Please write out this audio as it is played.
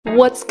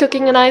What's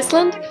cooking in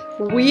Iceland?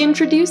 We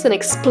introduce an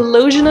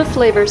explosion of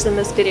flavors in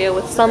this video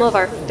with some of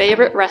our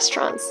favorite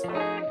restaurants.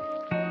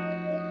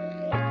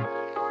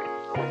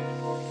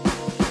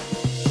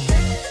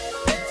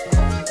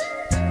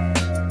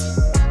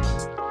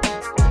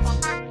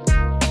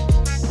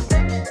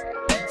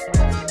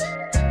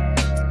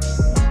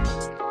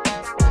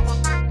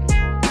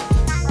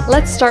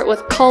 Let's start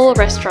with Kol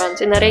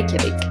restaurant in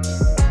Reykjavik.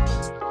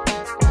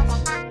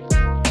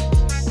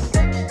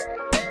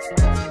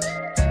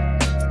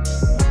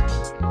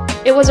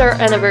 It was our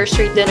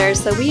anniversary dinner,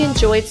 so we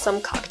enjoyed some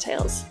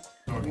cocktails.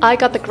 I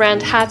got the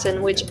Grand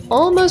Hatton, which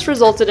almost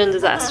resulted in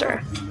disaster.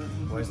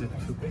 Why is it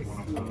too big?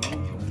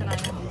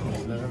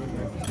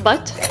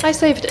 But I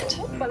saved it.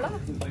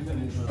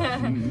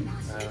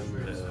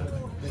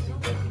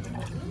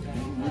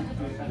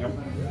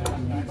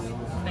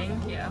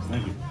 Thank you.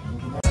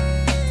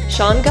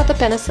 Sean got the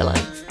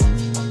penicillin.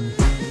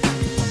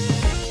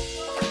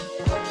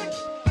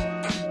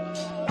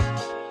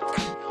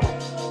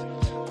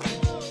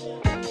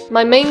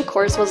 My main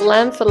course was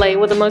lamb fillet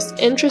with the most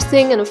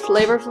interesting and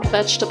flavorful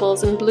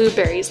vegetables and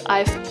blueberries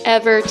I've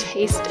ever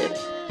tasted.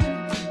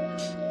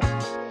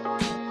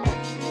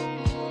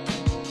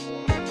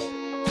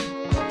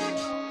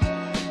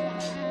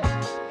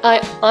 I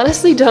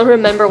honestly don't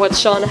remember what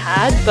Sean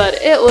had, but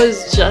it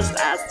was just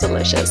as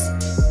delicious.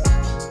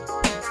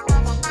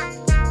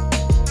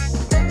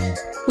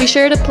 We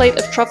shared a plate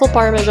of truffle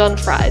parmesan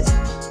fries.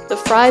 The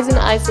fries in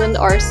Iceland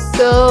are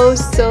so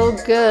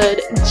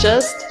good,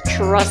 just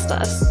trust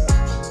us.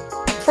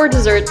 For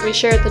dessert, we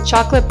shared the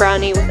chocolate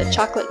brownie with a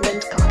chocolate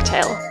mint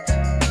cocktail.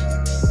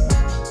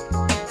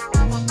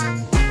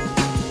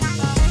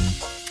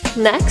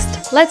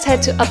 Next, let's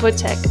head to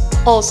Apotek,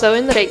 also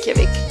in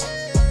Reykjavik.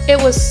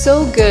 It was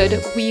so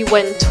good, we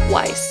went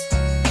twice.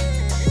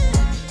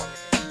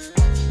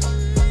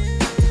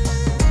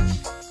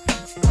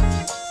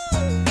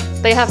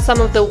 They have some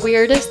of the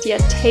weirdest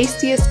yet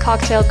tastiest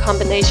cocktail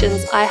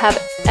combinations I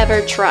have ever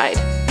tried,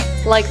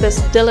 like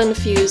this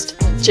dill-infused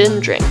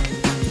gin drink.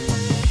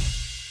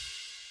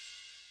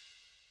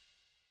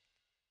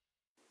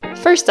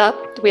 First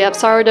up, we have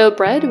sourdough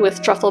bread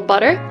with truffle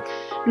butter.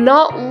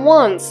 Not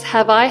once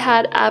have I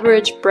had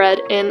average bread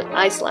in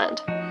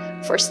Iceland.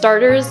 For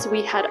starters,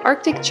 we had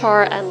Arctic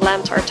char and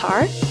lamb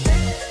tartare.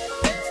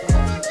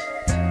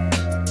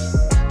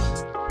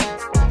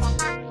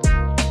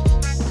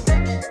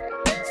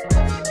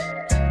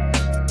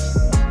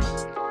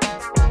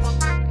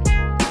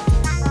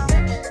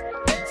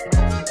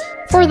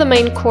 For the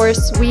main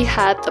course, we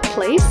had the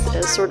plaice,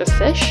 a sort of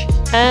fish,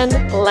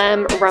 and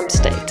lamb rump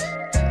steak.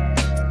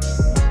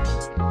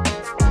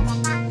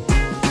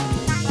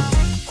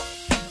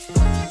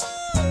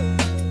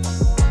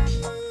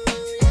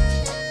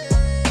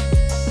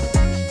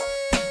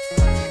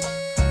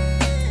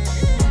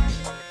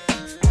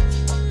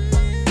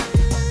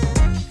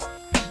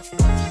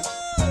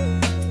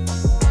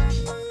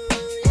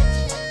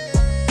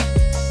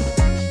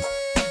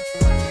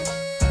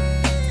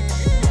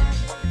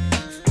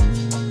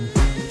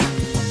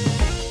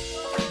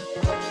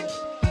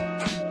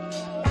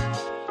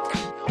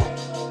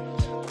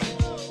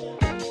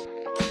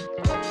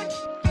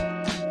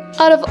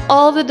 Out of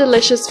all the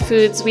delicious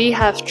foods we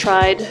have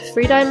tried,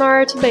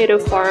 Fridaimar Tomato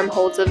Farm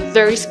holds a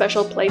very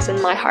special place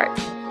in my heart.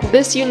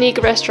 This unique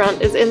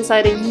restaurant is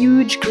inside a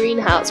huge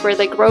greenhouse where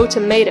they grow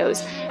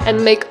tomatoes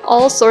and make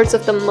all sorts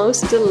of the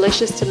most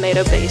delicious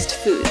tomato-based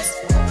foods.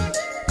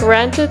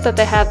 Granted that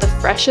they have the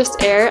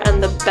freshest air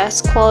and the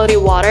best quality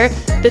water,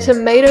 the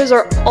tomatoes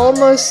are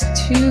almost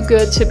too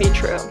good to be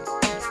true.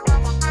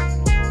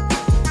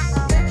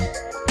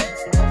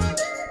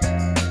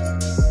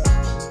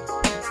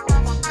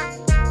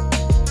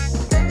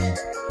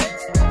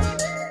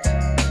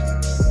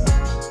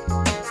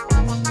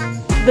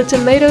 The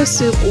tomato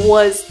soup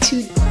was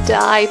to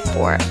die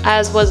for,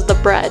 as was the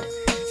bread.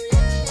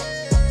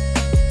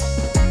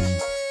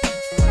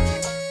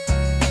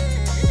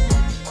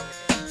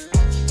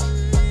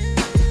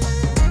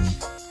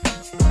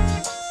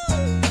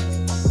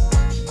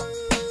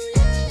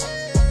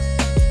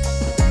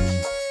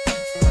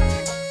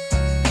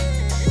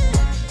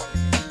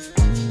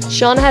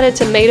 Sean had a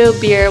tomato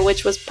beer,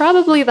 which was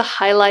probably the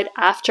highlight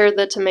after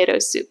the tomato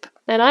soup.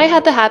 And I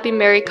had the Happy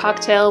Mary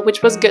cocktail,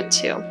 which was good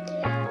too.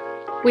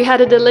 We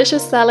had a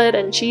delicious salad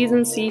and cheese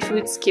and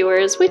seafood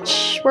skewers,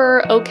 which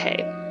were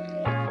okay.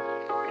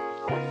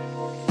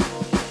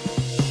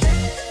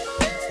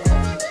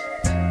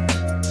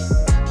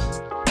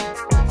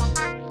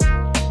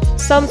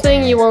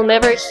 Something you will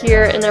never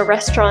hear in a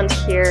restaurant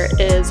here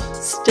is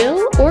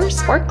still or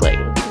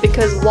sparkling,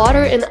 because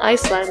water in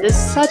Iceland is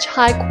such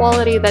high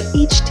quality that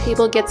each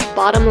table gets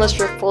bottomless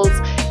refills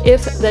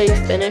if they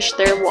finish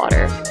their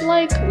water,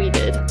 like we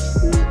did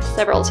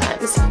several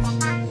times.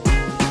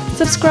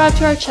 Subscribe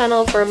to our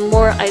channel for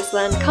more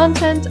Iceland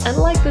content and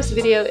like this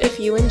video if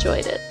you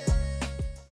enjoyed it.